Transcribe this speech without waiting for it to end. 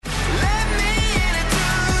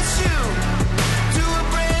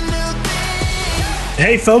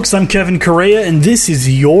Hey folks, I'm Kevin Correa, and this is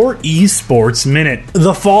your Esports Minute.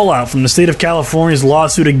 The fallout from the state of California's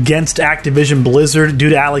lawsuit against Activision Blizzard due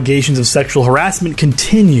to allegations of sexual harassment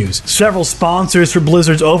continues. Several sponsors for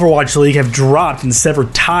Blizzard's Overwatch League have dropped and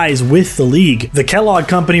severed ties with the league. The Kellogg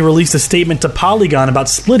Company released a statement to Polygon about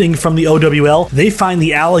splitting from the OWL. They find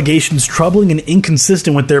the allegations troubling and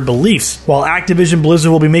inconsistent with their beliefs. While Activision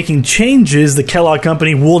Blizzard will be making changes, the Kellogg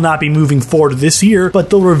Company will not be moving forward this year, but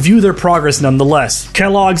they'll review their progress nonetheless.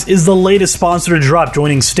 Kellogg's is the latest sponsor to drop,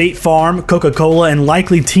 joining State Farm, Coca-Cola, and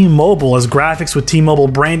likely T-Mobile, as graphics with T-Mobile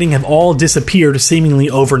branding have all disappeared seemingly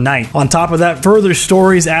overnight. On top of that, further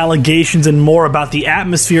stories, allegations, and more about the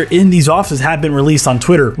atmosphere in these offices have been released on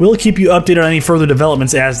Twitter. We'll keep you updated on any further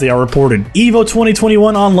developments as they are reported. EVO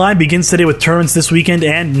 2021 Online begins today with tournaments this weekend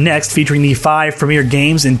and next, featuring the 5 premier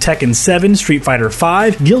games in Tekken 7, Street Fighter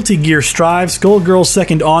 5, Guilty Gear Strive, Skullgirls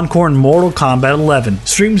Second Encore, and Mortal Kombat 11.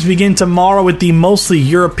 Streams begin tomorrow with the mostly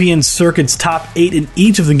European circuit's top 8 in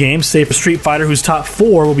each of the games, save for Street Fighter, whose top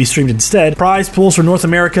 4 will be streamed instead. Prize pools for North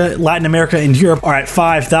America, Latin America, and Europe are at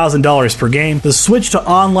 $5,000 per game. The switch to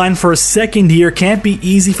online for a second year can't be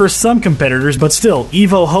easy for some competitors, but still,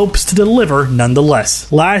 EVO hopes to deliver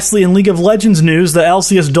nonetheless. Lastly, in League of Legends news, the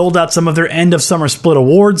LCS doled out some of their end-of-summer split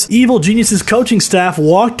awards. Evil Genius's coaching staff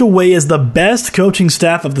walked away as the best coaching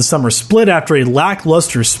staff of the summer split after a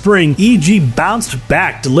lackluster spring. EG bounced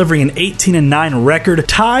back, delivering an 18-9 record,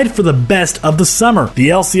 tied for the best of the summer. The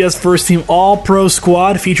LCS First Team All-Pro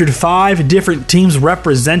squad featured 5 different teams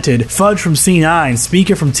represented: Fudge from C9,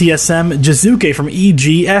 Speaker from TSM, Jizuke from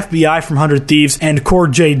EG, FBI from 100 Thieves, and Core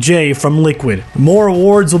JJ from Liquid. More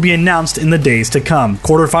awards will be announced in the days to come.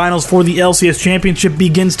 Quarterfinals for the LCS Championship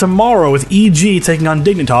begins tomorrow, with EG taking on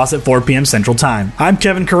Dignitas at 4 p.m. Central Time. I'm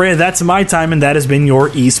Kevin Correa, that's my time, and that has been your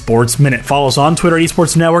Esports Minute. Follow us on Twitter at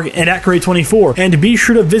Esports Network and at Correa24, and be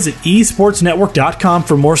sure to visit esportsnetwork.com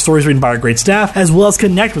for more stories written by our great staff, as well as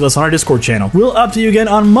connect with us on our Discord channel. We'll update you again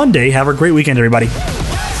on Monday. Have a great weekend, everybody.